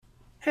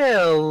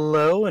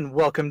Hello and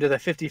welcome to the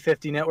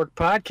 50/50 Network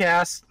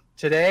podcast.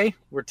 Today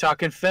we're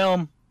talking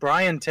film.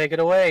 Brian, take it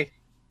away.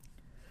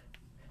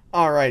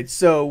 All right,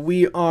 so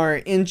we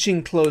are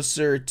inching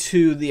closer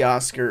to the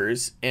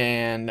Oscars,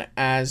 and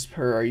as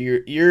per our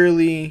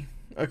yearly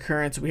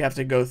occurrence, we have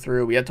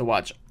to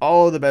watch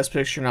all of the Best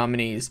Picture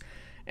nominees,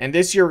 and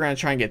this year we're going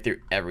to try and get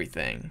through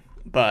everything,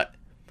 but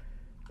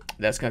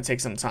that's going to take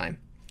some time.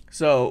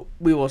 So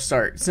we will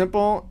start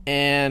simple,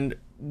 and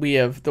we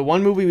have the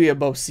one movie we have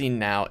both seen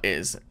now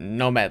is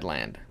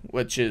Nomadland,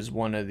 which is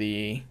one of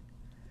the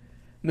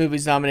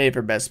movies nominated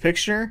for Best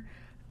Picture.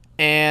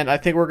 And I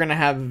think we're going to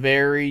have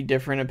very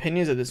different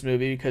opinions of this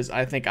movie because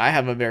I think I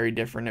have a very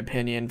different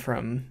opinion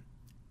from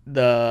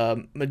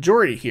the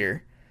majority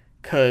here.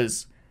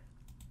 Because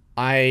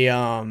I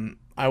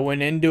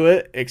went into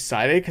it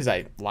excited because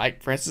I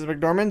like Frances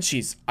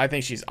McDormand. I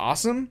think she's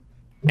awesome,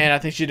 and I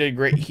think she did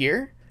great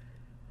here.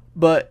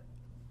 But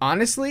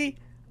honestly,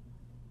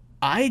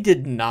 I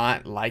did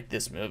not like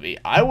this movie.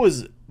 I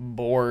was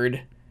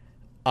bored.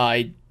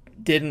 I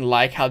didn't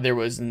like how there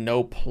was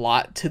no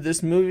plot to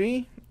this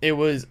movie. It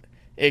was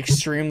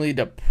extremely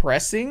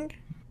depressing.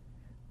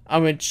 I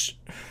mean,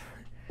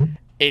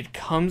 it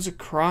comes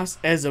across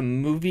as a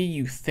movie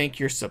you think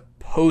you're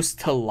supposed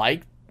to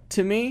like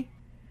to me,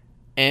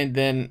 and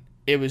then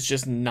it was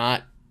just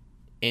not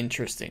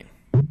interesting.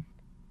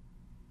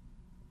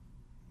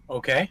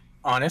 Okay,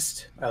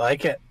 honest. I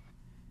like it.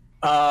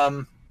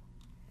 Um,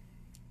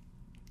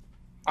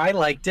 I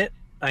liked it.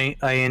 I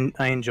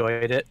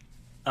enjoyed it.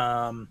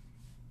 Um,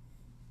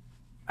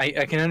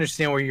 I can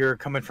understand where you're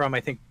coming from.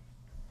 I think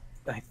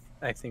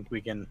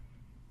we can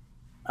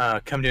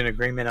come to an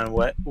agreement on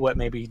what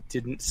maybe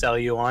didn't sell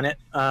you on it.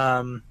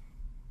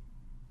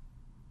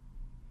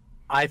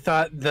 I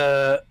thought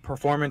the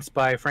performance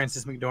by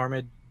Frances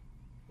McDormand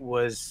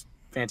was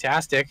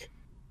fantastic.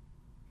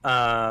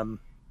 Um,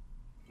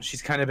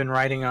 she's kind of been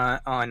riding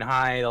on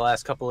high the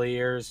last couple of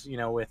years,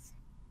 with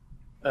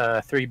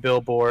Three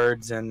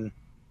Billboards, and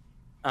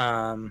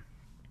I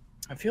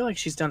feel like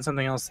she's done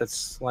something else that's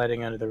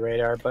sliding under the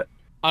radar. But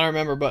I don't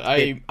remember, but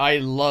I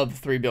love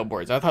Three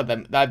Billboards. I thought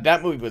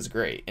that movie was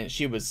great, and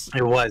she was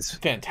it was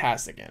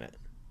fantastic in it.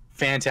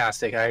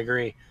 fantastic. I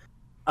agree.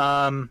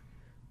 Um,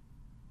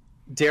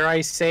 dare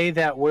I say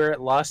that where it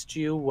lost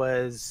you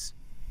was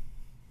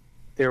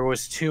there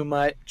was too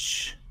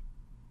much.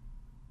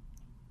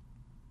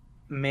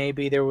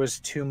 Maybe there was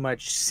too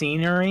much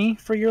scenery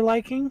for your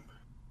liking.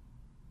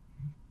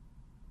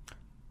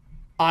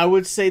 I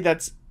would say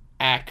that's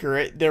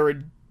accurate.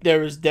 There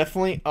was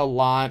definitely a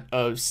lot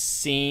of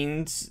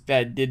scenes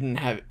that didn't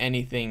have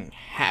anything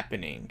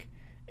happening,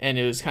 and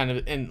it was kind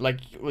of, and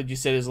like what you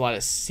said, there's a lot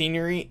of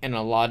scenery and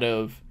a lot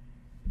of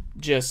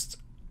just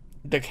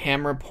the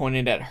camera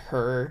pointed at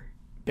her,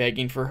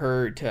 begging for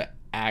her to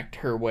act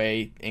her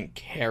way and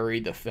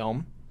carry the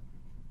film,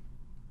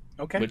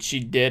 Okay. which she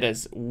did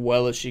as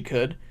well as she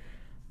could.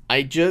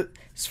 I just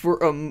for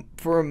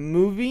a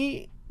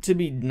movie to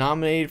be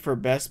nominated for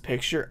Best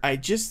Picture, I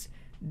just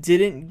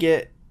didn't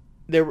get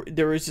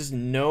there was just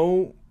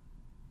no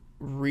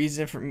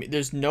reason for me.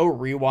 There's no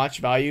rewatch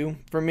value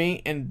for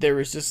me, and there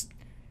was just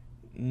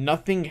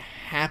nothing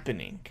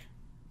happening.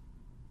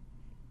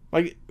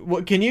 Like,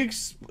 what can you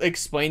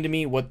explain to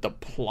me what the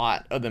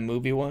plot of the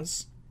movie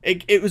was?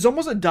 It was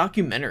almost a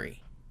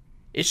documentary.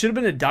 It should have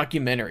been a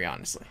documentary,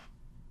 honestly.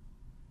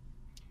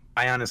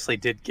 I honestly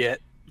did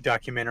get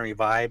documentary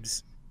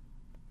vibes.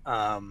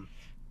 Um,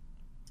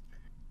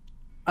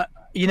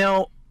 you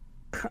know,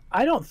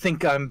 I don't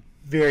think I'm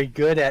very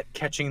good at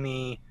catching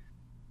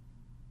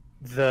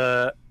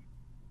the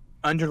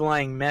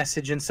underlying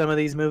message in some of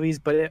these movies,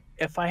 but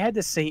if I had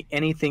to say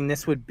anything,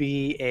 this would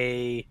be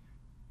a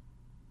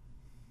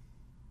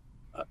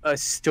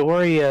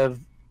story of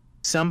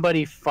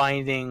somebody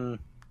finding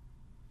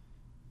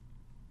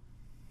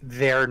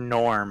their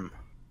norm.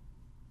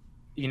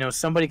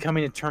 Somebody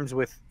coming to terms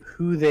with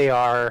who they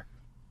are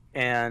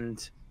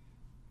and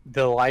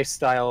the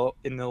lifestyle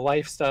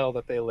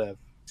that they live.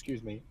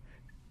 Excuse me.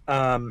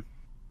 Um,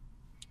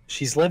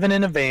 she's living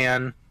in a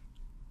van,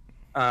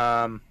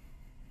 um,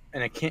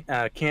 in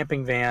a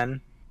camping van,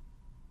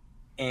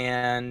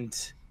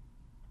 and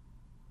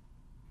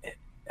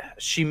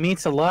she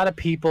meets a lot of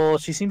people.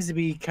 She seems to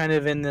be kind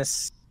of in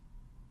this.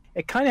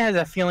 It kind of has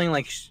a feeling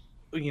like,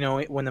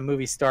 when the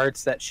movie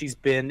starts, that she's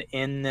been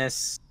in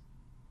this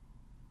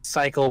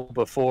cycle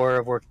before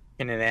of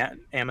working at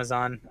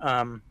Amazon.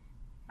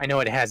 I know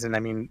it hasn't. I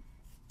mean,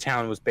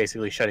 town was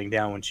basically shutting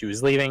down when she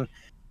was leaving,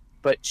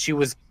 but she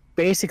was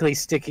basically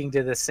sticking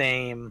to the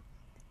same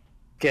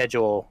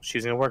schedule. She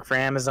was going to work for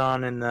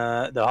Amazon in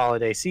the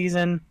holiday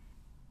season,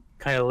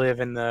 kind of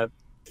live in the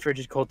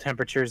frigid cold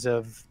temperatures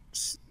of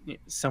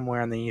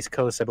somewhere on the East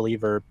Coast, I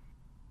believe, or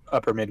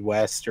upper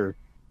Midwest or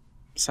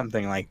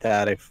something like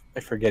that. I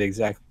forget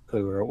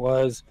exactly where it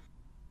was.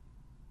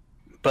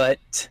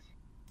 But,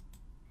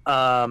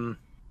 I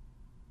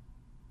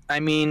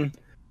mean,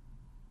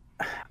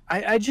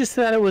 I just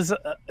thought it was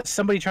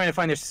somebody trying to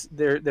find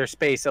their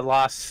space, a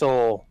lost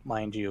soul,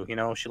 mind you.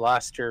 She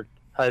lost her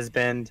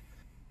husband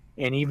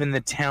and even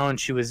the town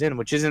she was in,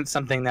 which isn't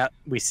something that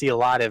we see a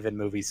lot of in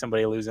movies,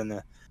 somebody losing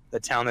the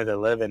town that they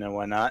live in and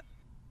whatnot.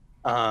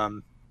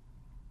 I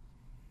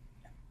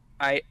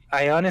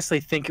honestly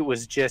think it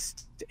was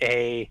just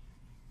a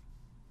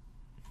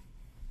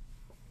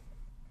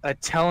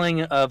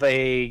telling of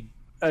a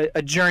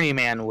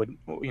journeyman would,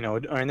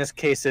 or in this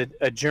case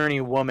a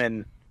journey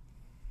woman,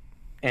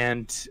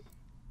 and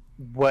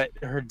what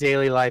her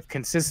daily life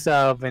consists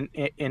of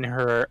in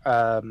her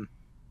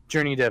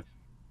journey to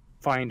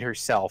find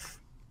herself.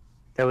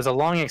 There was a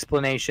long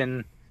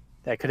explanation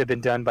that could have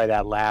been done by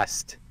that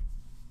last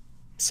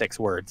 6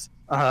 words.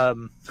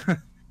 No,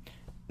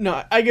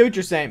 I get what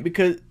you're saying,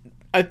 because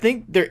I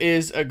think there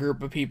is a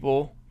group of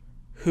people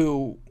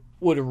who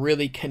would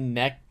really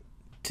connect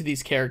to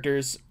these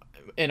characters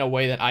in a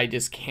way that I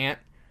just can't.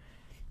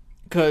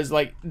 Because,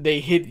 like, they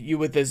hit you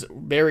with this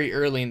very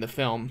early in the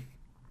film,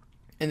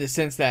 in the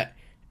sense that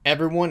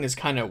everyone is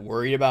kind of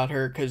worried about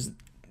her because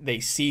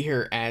they see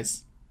her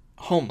as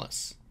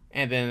homeless.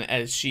 And then,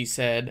 as she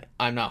said,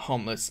 I'm not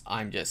homeless,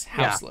 I'm just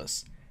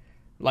houseless. Yeah.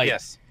 Like,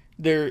 yes.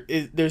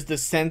 There's the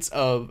sense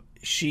of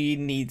she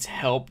needs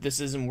help. This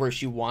isn't where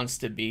she wants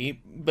to be.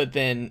 But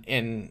then,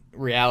 in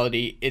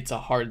reality, it's a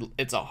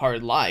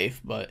hard life,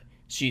 but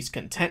she's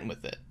content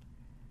with it.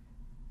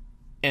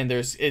 And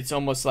it's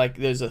almost like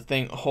there's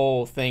a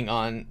whole thing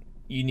on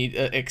you need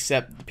to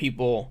accept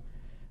people,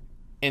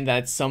 and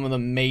that some of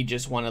them may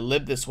just want to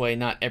live this way.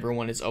 Not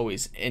everyone is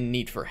always in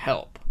need for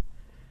help.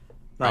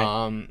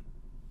 Right.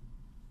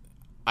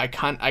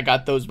 I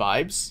got those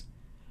vibes,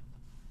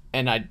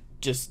 and I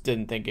just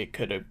didn't think it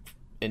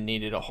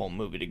needed a whole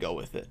movie to go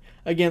with it.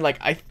 Again, like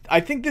I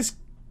think this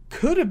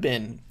could have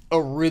been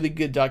a really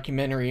good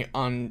documentary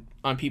on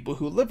people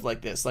who live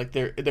like this. Like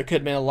there could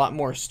have been a lot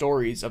more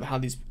stories of how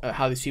these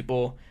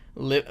people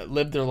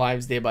live their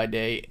lives day by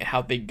day,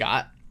 how they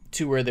got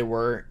to where they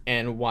were,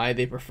 and why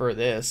they prefer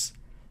this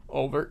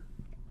over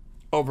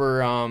what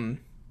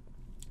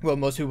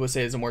most people would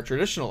say is a more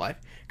traditional life.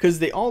 Because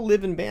they all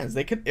live in bands.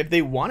 They could, if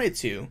they wanted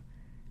to,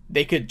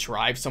 they could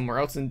drive somewhere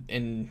else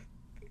and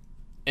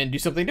do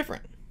something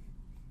different.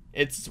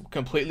 It's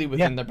completely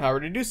within their power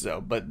to do so,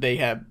 but they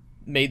have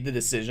made the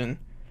decision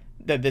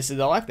that this is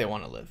the life they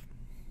want to live.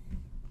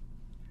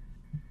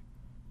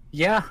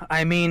 Yeah,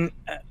 I mean,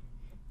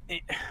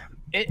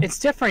 it's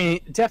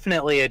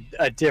definitely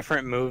a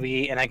different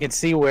movie, and I can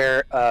see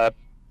where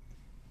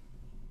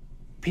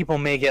people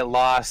may get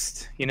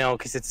lost,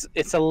 because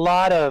it's a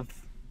lot of.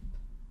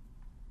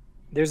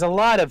 There's a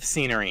lot of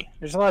scenery.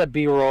 There's a lot of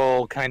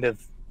B-roll kind of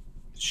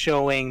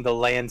showing the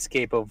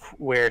landscape of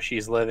where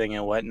she's living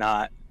and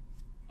whatnot.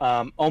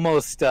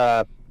 Almost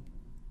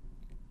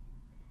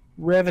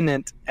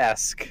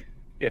Revenant-esque,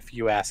 if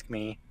you ask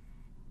me.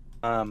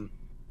 But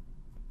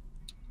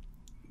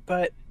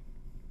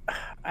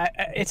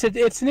it's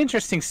an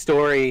interesting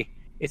story.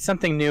 It's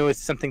something new.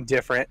 It's something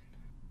different.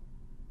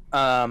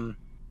 I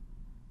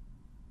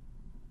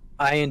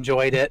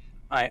enjoyed it.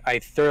 I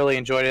thoroughly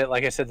enjoyed it.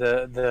 Like I said,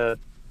 the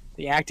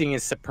acting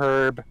is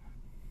superb.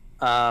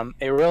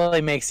 It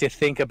really makes you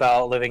think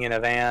about living in a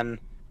van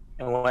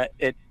and what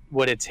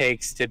it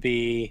takes to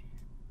be,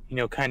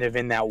 kind of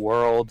in that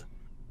world.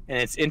 And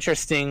it's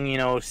interesting,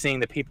 seeing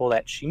the people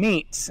that she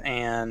meets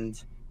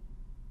and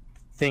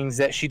things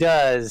that she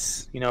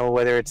does,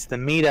 whether it's the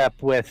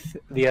meetup with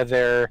the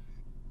other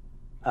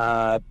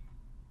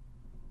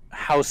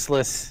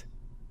houseless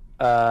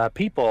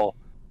people,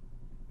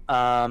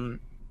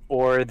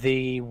 or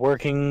the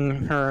working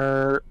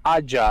her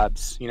odd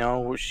jobs,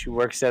 she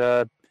works at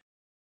a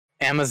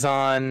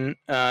Amazon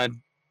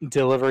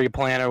delivery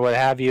plant or what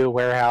have you,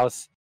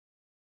 warehouse,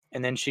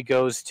 and then she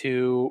goes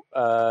to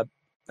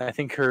I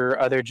think her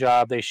other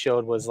job they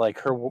showed was like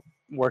her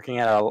working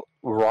at a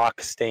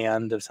rock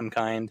stand of some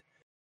kind,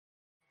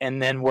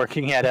 and then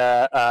working at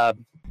a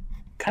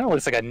kind of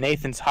looks like a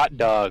Nathan's hot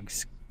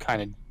dogs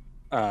kind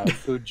of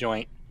food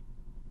joint.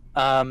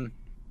 But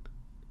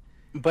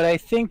I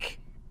think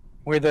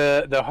where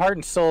the heart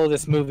and soul of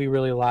this movie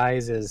really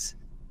lies is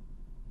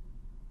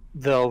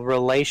the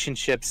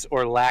relationships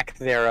or lack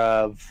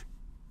thereof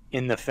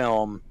in the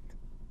film.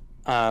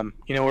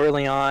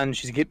 Early on,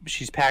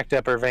 she's packed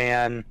up her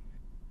van,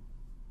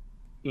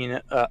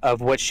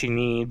 of what she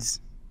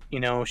needs.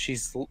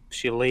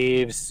 She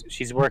leaves.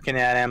 She's working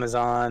at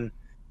Amazon.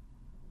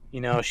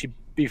 She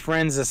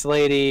befriends this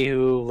lady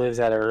who lives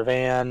at her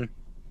van,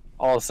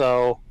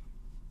 also,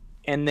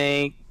 and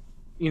they,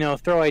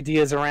 throw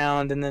ideas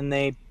around, and then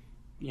they,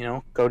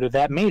 go to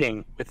that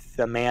meeting with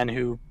the man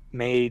who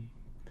made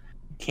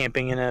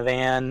camping in a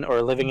van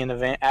or living in a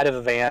van out of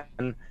a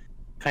van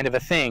kind of a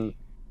thing.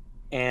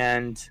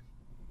 And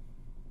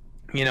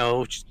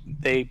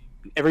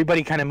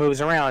everybody kind of moves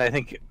around.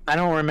 I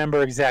don't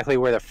remember exactly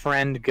where the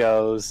friend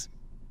goes,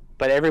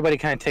 but everybody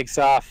kind of takes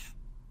off.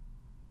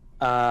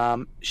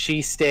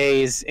 She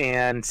stays,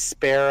 and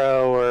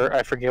Sparrow, or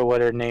I forget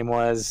what her name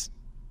was,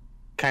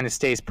 kind of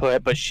stays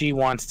put, but she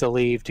wants to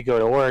leave to go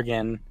to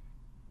Oregon.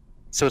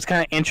 So it's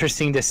kind of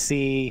interesting to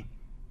see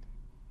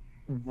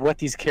what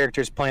these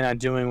characters plan on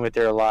doing with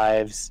their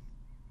lives.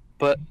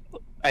 But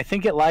I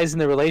think it lies in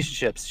the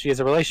relationships. She has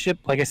a relationship,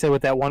 like I said,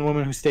 with that one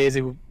woman who stays,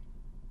 who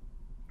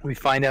we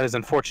find out is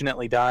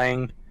unfortunately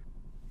dying,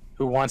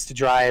 who wants to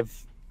drive.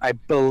 I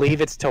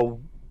believe it's to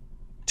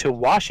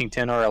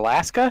Washington or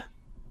Alaska.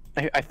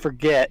 I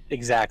forget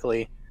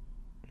exactly.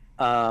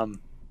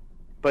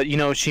 But you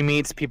know, she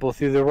meets people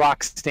through the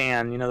rock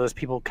stand. You know, those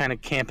people kind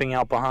of camping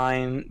out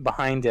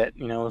behind it.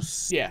 You know,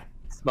 Yeah.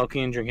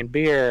 smoking and drinking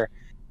beer.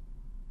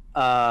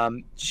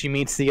 She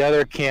meets the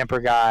other camper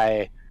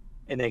guy,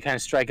 and they kind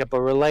of strike up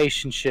a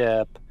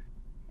relationship.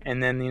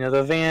 And then, you know,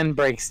 the van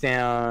breaks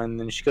down,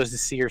 and she goes to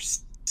see her.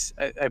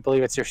 I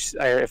believe it's her.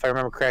 If I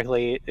remember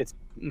correctly, it's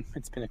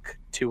been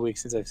 2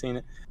 weeks since I've seen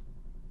it.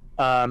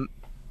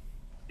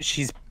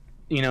 She's,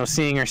 you know,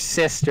 seeing her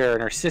sister,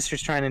 and her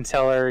sister's trying to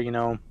tell her, you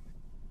know, you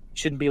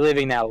shouldn't be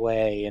living that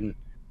way, and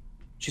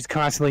she's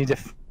constantly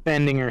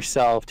defending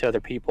herself to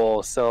other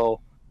people.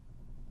 So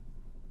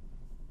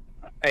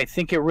I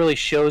think it really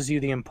shows you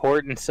the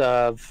importance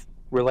of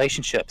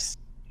relationships.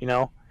 You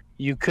know,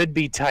 you could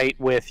be tight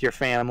with your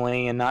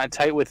family and not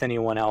tight with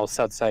anyone else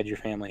outside your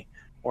family.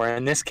 Or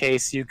in this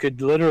case, you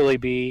could literally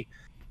be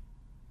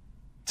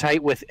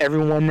tight with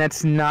everyone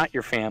that's not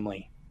your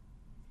family.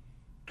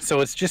 So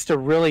it's just a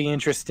really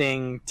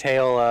interesting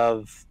tale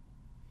of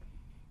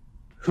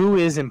who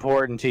is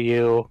important to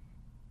you,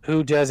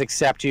 who does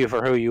accept you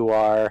for who you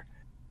are.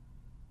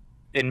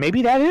 And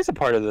maybe that is a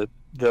part of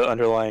the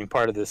underlying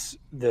part of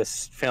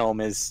this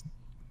film, is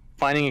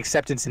finding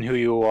acceptance in who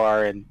you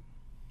are and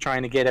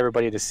trying to get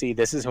everybody to see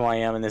this is who I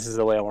am and this is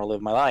the way I want to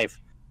live my life.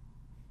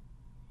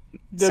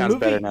 Sounds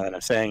better now that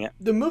I'm saying it.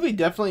 The movie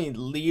definitely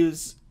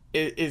leaves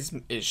is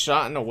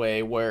shot in a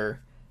way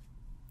where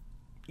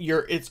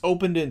it's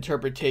open to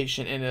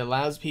interpretation, and it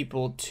allows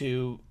people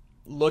to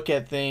look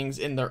at things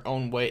in their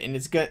own way, and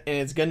it's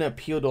gonna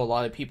appeal to a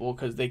lot of people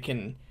because they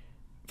can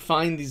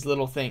find these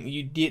little things.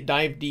 You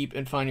dive deep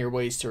and find your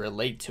ways to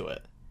relate to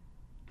it.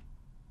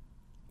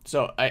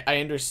 So I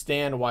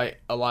understand why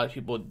a lot of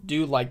people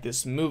do like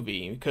this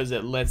movie, because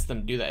it lets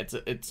them do that.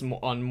 It's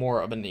on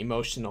more of an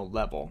emotional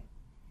level.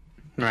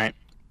 Right.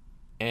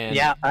 And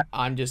yeah,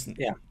 I'm just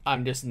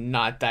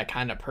not that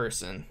kind of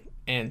person.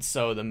 And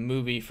so the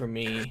movie for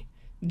me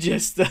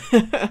just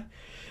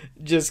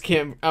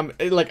can't,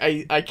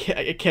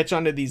 I catch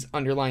onto these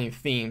underlying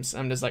themes.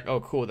 I'm just like, oh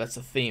cool, that's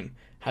a theme.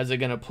 How's it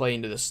gonna play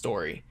into the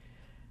story?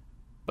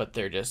 But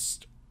there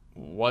just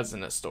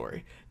wasn't a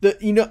story.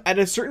 At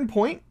a certain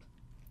point,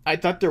 I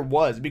thought there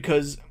was,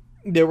 because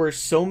there were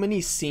so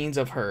many scenes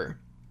of her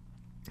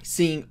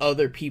seeing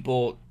other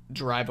people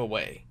drive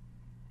away.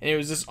 And it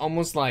was just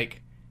almost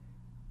like,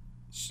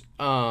 it's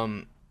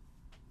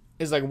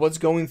like what's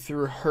going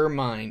through her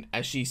mind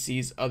as she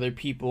sees other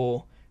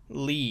people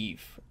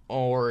leave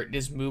or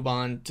just move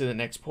on to the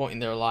next point in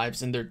their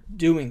lives, and they're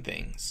doing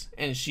things.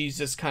 And she's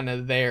just kind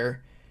of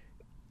there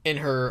in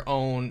her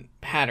own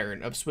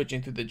pattern of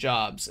switching through the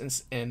jobs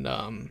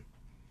and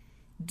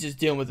just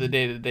dealing with the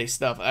day-to-day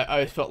stuff.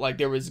 I felt like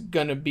there was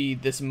gonna be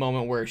this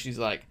moment where she's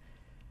like,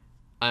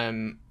 I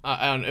don't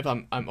know if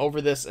I'm over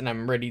this and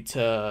I'm ready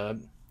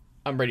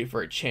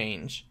for a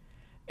change.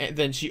 And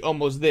then she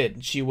almost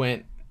did. She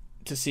went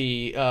to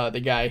see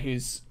the guy who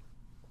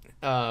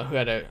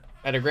had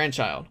a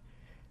grandchild,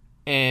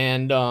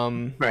 and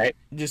right,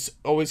 just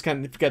always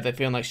kind of got that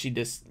feeling like she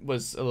just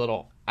was a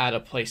little out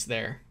of place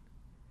there.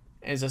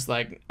 And it's just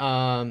like,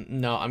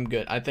 no, I'm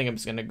good. I think I'm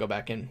just gonna go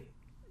back and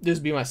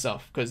just be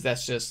myself, because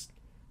that's just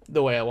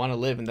the way I want to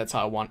live, and that's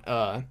how I want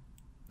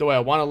the way I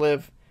want to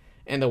live,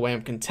 and the way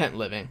I'm content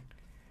living.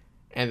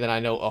 And then I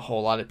know a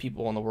whole lot of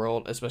people in the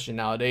world, especially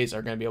nowadays,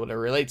 are going to be able to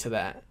relate to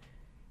that,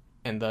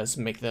 and thus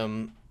make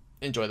them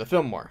enjoy the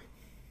film more.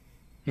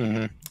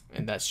 Mm-hmm.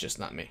 And that's just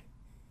not me.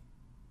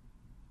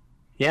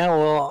 Yeah,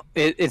 well,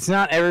 it's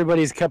not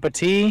everybody's cup of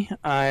tea.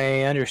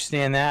 I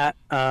understand that.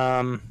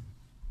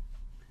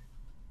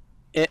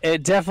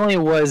 It definitely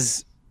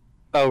was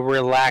a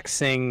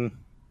relaxing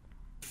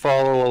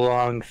follow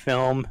along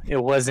film.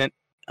 It wasn't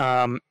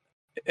a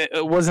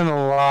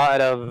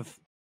lot of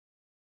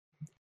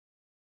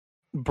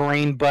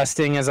brain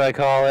busting, as I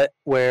call it,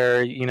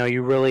 where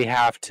you really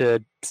have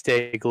to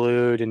stay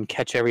glued and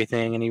catch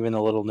everything, and even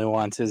the little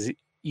nuances.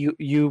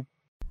 You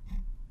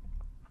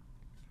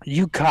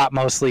caught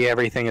mostly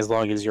everything as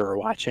long as you were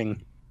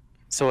watching.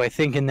 So I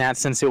think in that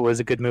sense it was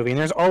a good movie. And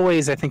there's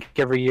always, I think,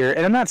 every year,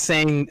 and I'm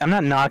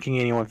not knocking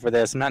anyone for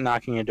this. I'm not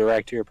knocking a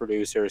director or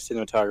producer or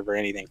cinematographer or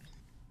anything.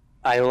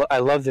 I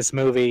love this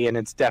movie, and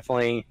it's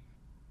definitely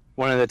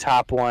one of the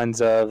top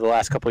ones of the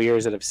last couple of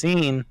years that I've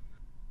seen.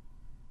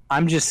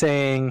 I'm just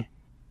saying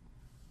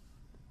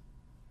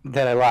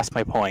that I lost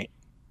my point.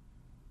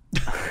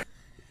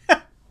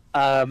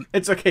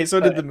 It's okay, so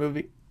did the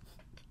movie.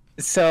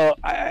 So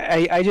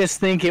I just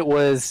think it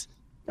was...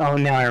 Oh,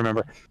 now I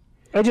remember.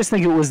 I just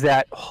think it was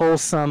that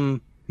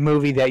wholesome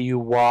movie that you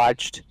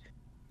watched.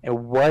 It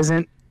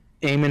wasn't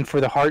aiming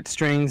for the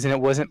heartstrings, and it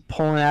wasn't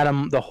pulling at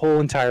them the whole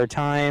entire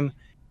time,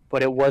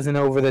 but it wasn't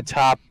over the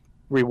top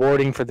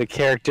rewarding for the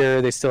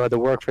character. They still had to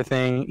work for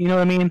things. You know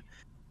what I mean?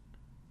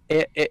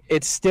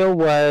 It still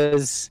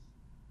was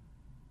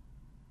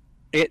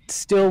it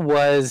still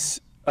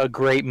was a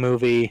great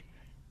movie,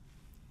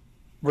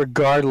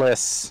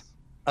 regardless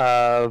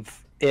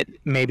of it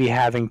maybe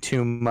having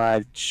too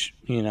much,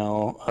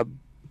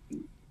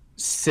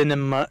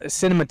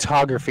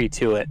 cinematography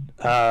to it.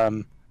 I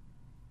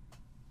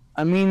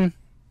mean,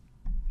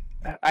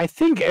 I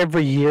think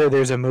every year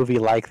there's a movie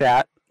like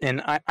that,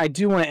 and I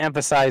do want to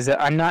emphasize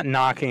that I'm not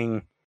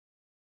knocking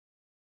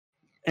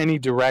any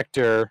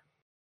director,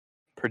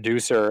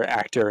 producer,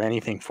 actor, or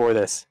anything for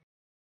this,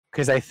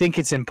 because I think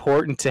it's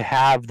important to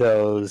have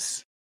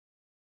those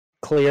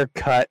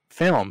clear-cut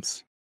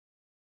films.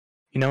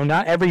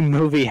 Not every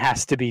movie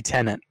has to be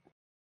Tenet.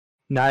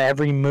 Not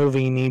every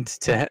movie needs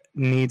to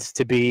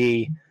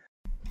be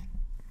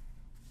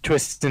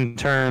twists and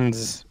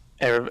turns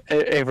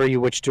every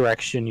which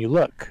direction you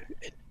look.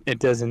 It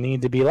doesn't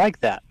need to be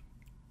like that.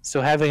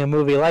 So having a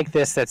movie like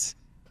this that's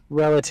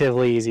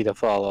relatively easy to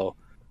follow,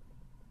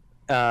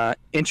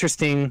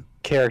 interesting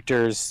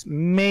characters,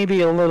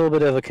 maybe a little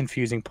bit of a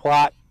confusing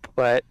plot,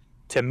 but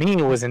to me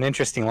it was an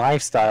interesting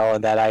lifestyle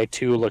that I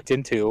too looked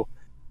into.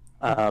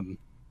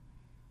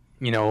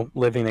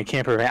 Living in a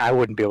camper van, I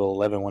wouldn't be able to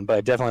live in one, but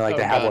I'd definitely like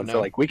to have one for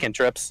like weekend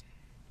trips.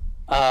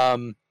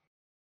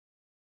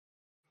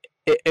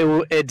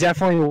 It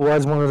definitely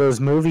was one of those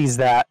movies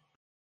that,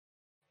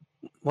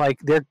 like,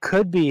 there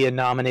could be a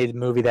nominated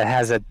movie that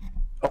has a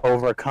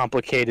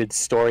overcomplicated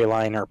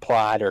storyline or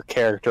plot or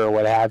character or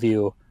what have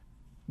you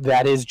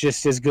that is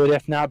just as good,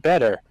 if not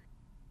better.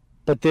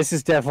 But this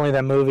is definitely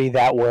the movie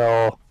that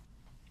will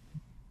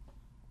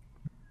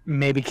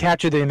maybe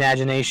capture the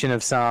imagination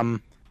of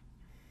some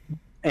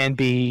and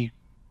be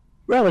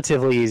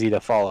relatively easy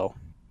to follow.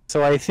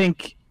 So I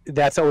think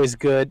that's always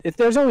good. If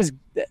there's always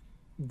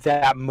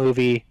that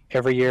movie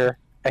every year,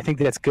 I think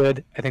that's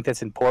good. I think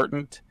that's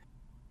important.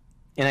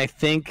 And I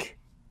think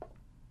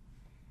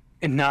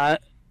I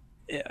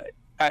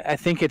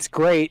think it's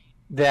great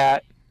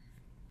that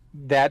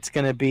that's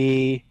going to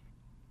be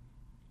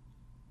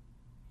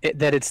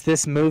that it's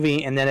this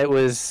movie, and then it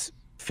was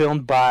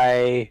filmed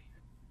by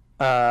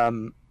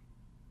or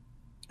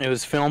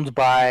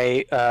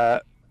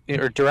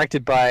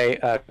directed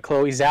by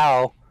Chloe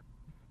Zhao,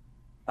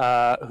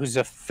 who's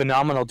a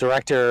phenomenal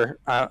director.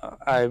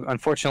 I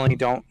unfortunately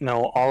don't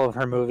know all of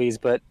her movies,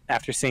 but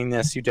after seeing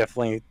this, you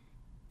definitely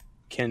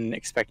can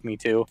expect me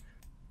to.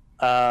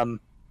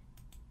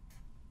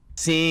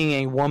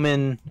 Seeing a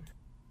woman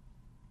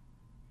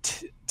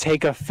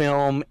take a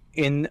film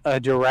in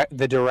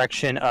the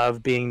direction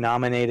of being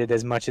nominated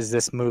as much as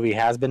this movie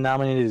has been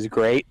nominated is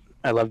great.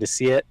 I love to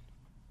see it.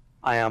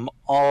 I am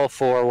all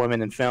for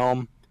women in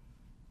film.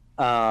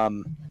 I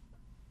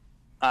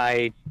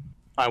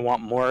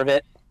want more of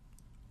it,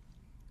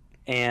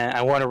 and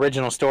I want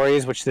original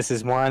stories, which this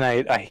is one.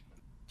 I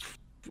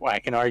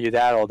can argue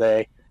that all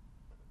day.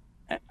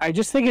 I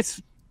just think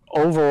it's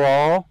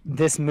overall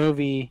this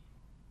movie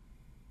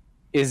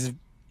is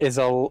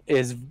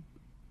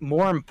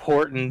more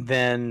important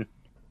than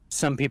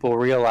some people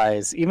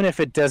realize, even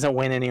if it doesn't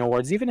win any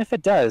awards, even if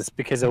it does,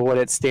 because of what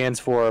it stands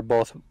for,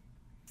 both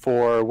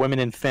for women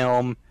in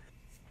film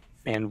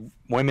and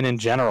women in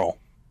general.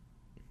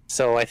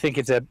 So I think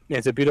it's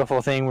a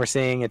beautiful thing we're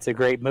seeing. It's a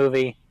great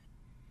movie,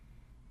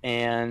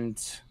 and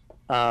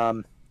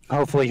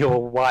hopefully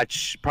you'll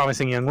watch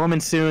Promising Young Woman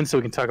soon, so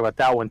we can talk about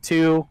that one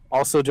too.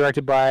 Also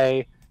directed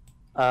by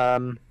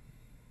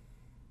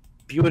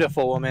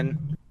beautiful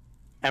woman,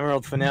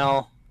 Emerald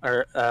Fennell,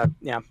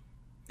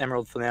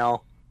 Emerald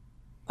Fennell.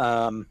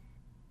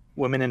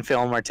 Women in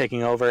film are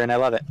taking over, and I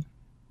love it.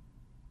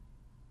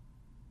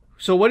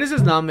 So what is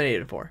this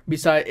nominated for?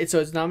 So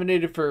it's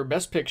nominated for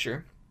Best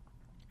Picture.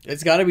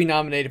 It's got to be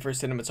nominated for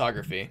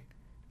cinematography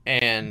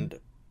and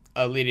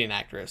a leading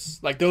actress.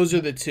 Like, those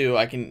are the two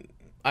I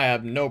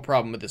have no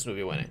problem with this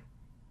movie winning,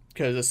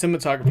 because the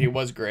cinematography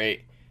was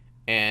great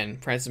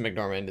and Frances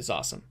McDormand is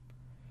awesome.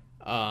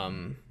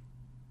 I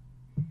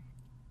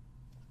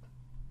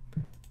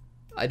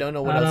don't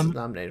know what else it's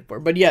nominated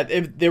for, but yeah,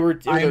 if there were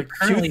two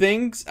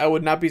things, I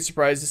would not be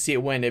surprised to see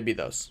it win. It'd be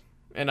those,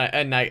 and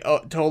I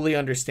totally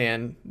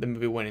understand the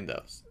movie winning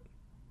those.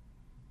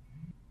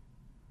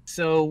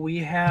 So we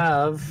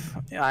have.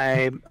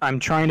 I'm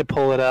trying to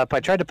pull it up. I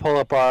tried to pull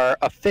up our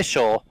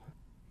official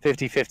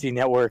 50/50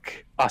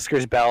 Network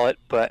Oscars ballot,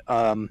 but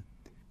I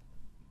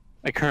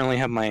currently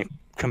have my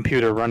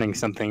computer running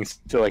something,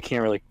 so I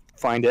can't really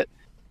find it.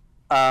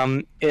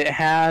 It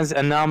has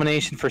a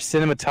nomination for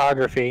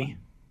cinematography.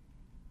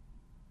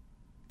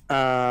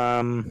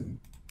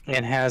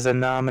 It has a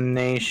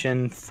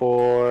nomination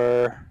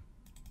for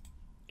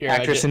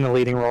actress in the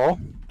leading role.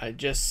 I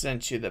just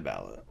sent you the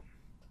ballot.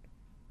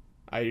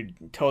 I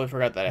totally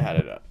forgot that I had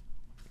it up.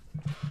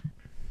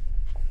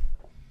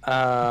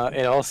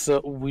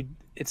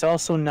 It's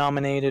also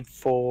nominated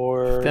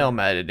for film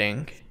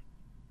editing,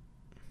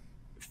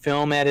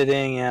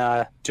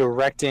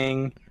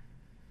 directing.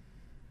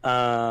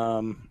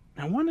 I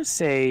want to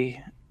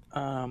say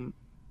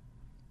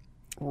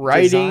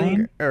writing,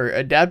 design? or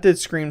adapted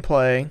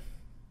screenplay.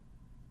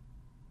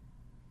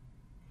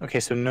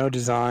 Okay, so no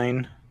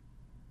design.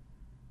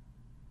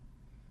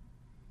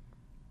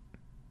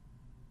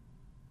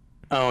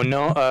 Oh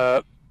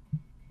no,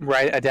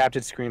 right,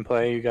 adapted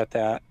screenplay. You got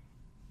that.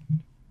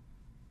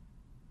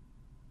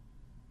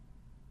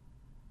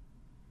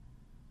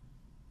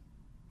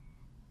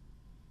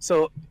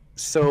 So,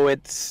 so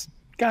it's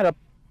got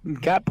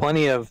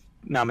plenty of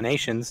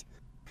nominations.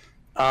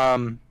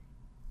 Um,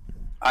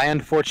 I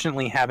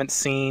unfortunately haven't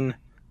seen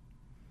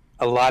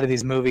a lot of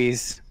these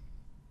movies.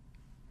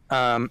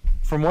 From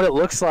what it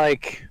looks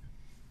like,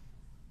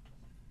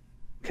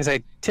 because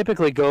I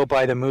typically go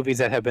by the movies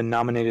that have been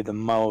nominated the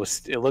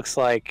most, it looks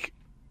like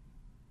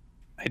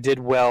I did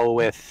well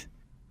with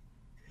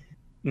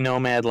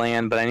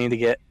Nomadland, but I need to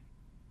get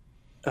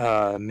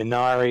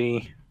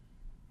Minari,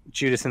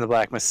 Judas and the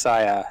Black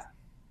Messiah,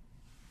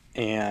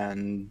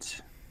 and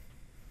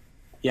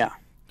yeah.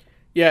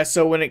 Yeah,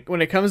 so when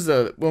it comes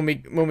to when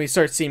we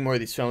start seeing more of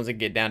these films and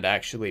get down to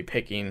actually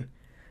picking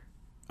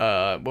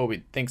what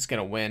we think's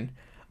gonna win,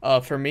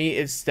 for me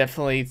it's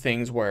definitely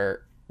things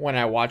where when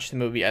I watch the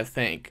movie I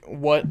think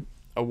what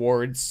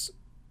awards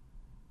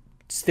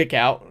stick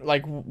out,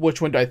 like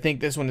which one do I think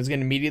this one is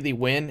gonna immediately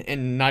win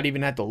and not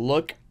even have to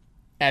look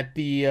at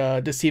the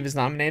to see if it's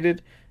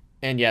nominated.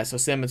 And yeah, so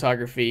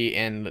cinematography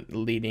and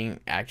leading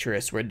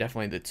actress were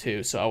definitely the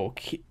two. So I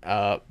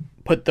will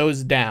put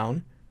those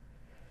down,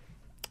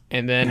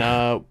 and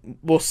then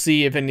we'll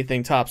see if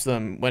anything tops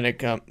them when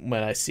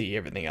I see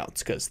everything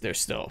else, because there's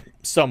still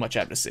so much I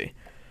have to see.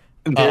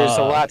 There's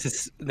a lot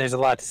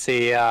to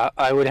see.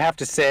 I would have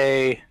to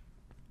say,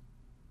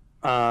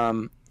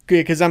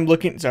 Because I'm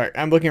looking. Sorry,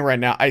 I'm looking right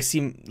now. I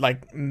see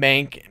like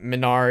Mank,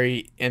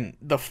 Minari, and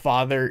The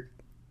Father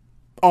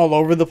all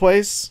over the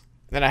place,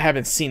 and I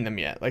haven't seen them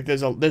yet. Like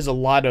there's a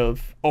lot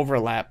of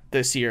overlap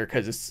this year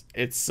because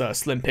it's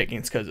slim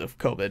pickings because of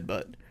COVID,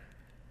 but.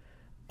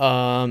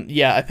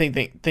 Yeah, I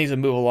think things will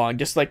move along.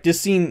 Just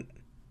seeing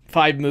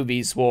 5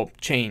 movies will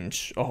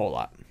change a whole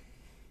lot.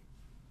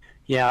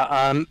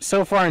 yeah.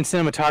 So far in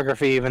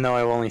cinematography, even though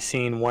I've only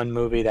seen one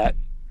movie that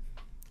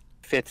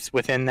fits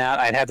within that,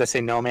 I'd have to say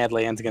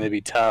Nomadland's going to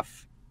be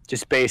tough,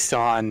 just based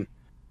on.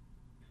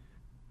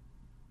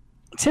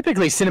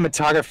 Typically,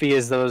 cinematography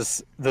is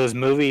those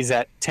movies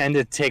that tend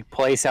to take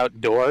place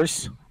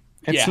outdoors.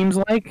 It Yeah. seems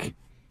like.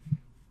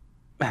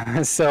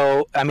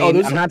 So I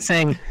mean, I'm not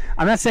saying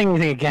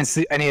anything against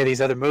any of these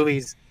other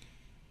movies.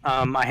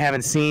 I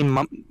haven't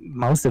seen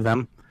most of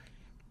them.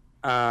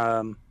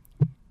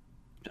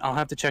 I'll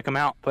have to check them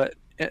out, but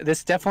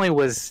this definitely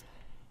was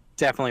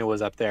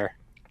up there.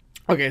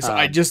 Okay, so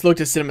I just looked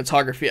at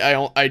cinematography.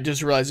 I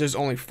just realized there's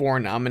only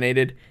 4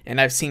 nominated, and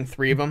I've seen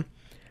 3 of them.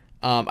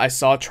 I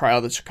saw Trial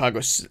of the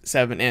Chicago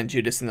 7 and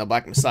Judas and the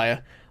Black Messiah.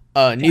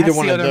 Neither That's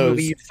one the of other those.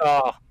 movie you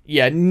saw.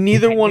 Yeah,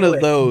 neither one knew of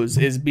it. those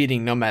is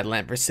beating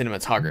Nomadland for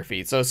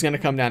cinematography. So it's gonna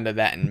come down to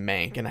that and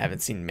Mank, and I haven't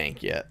seen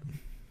Mank yet.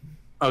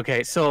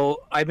 Okay,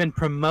 so I've been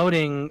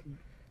promoting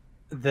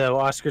the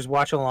Oscars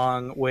watch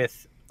along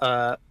with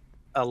a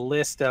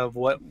list of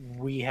what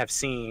we have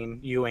seen,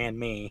 you and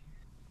me,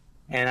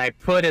 and I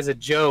put as a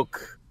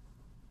joke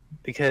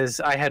because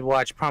I had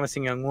watched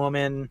Promising Young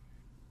Woman,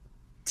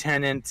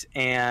 Tenant,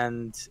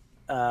 and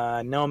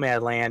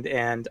Nomadland,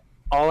 and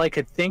all I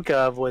could think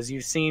of was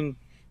you've seen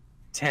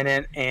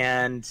Tenant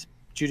and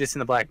Judas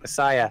and the Black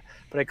Messiah,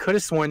 but I could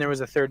have sworn there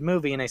was a third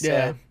movie, and I Yeah,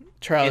 said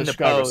Trial in of the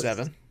Chicago post,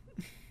 7.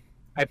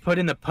 I put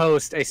in the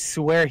post, I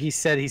swear he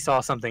said he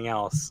saw something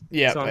else.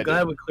 Yep, So I'm I glad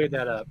did. we cleared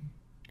that up.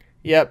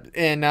 Yep,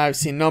 and I've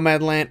seen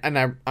Nomadland,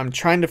 and I'm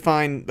trying to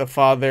find The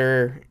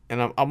Father, and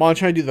I'm gonna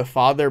try to do The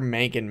Father,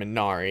 Mank, and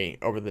Minari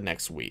over the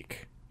next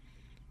week.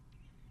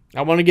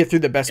 I want to get through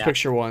the Best Yeah.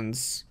 Picture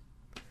ones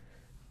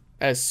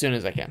as soon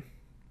as I can.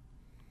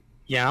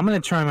 Yeah, I'm gonna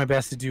try my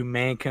best to do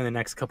Mank in the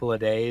next couple of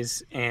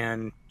days,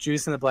 and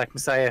Judas and the Black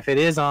Messiah, if it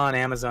is on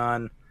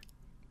Amazon,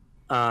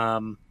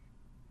 um,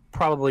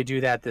 probably do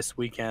that this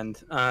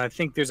weekend. I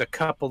think there's a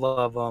couple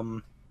of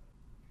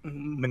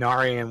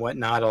Minari and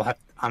whatnot.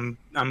 I'm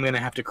gonna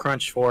have to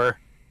crunch for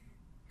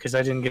because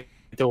I didn't get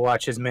to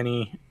watch as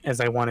many as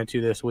I wanted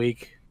to this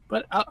week,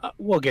 but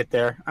we'll get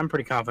there. I'm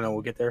pretty confident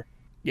we'll get there.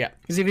 Yeah.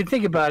 Because if you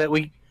think about it,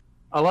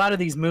 a lot of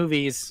these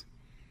movies.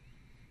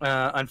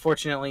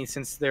 Unfortunately,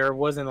 since there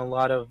wasn't a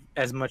lot of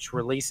as much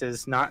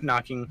releases, not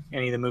knocking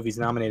any of the movies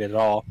nominated at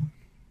all,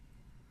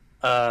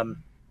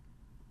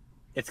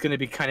 it's going to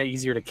be kind of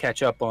easier to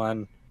catch up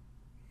on.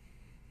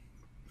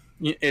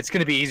 It's going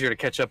to be easier to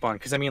catch up on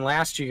because I mean,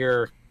 last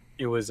year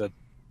it was a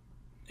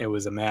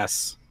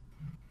mess.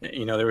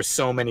 You know, there were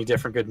so many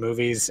different good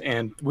movies,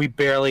 and we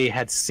barely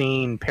had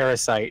seen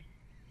Parasite.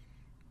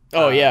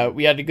 Oh yeah,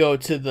 we had to go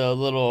to the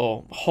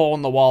little hole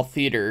in the wall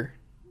theater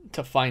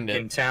to find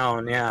In it.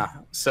 town. Yeah,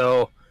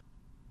 so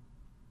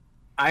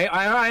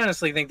I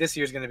honestly think this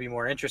year's going to be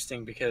more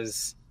interesting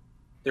because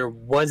there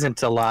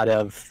wasn't a lot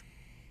of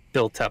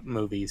built up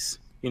movies.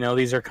 You know,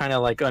 these are kind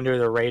of like under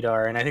the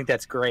radar, and I think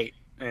that's great.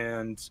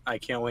 And I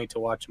can't wait to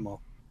watch them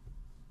all.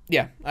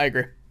 Yeah, I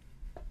agree.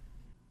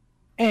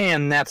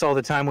 And that's all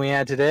the time we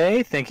had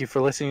today. Thank you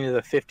for listening to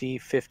the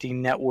 50/50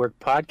 Network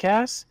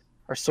podcast.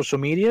 Our social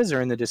medias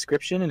are in the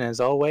description, and as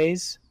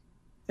always,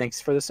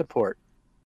 thanks for the support.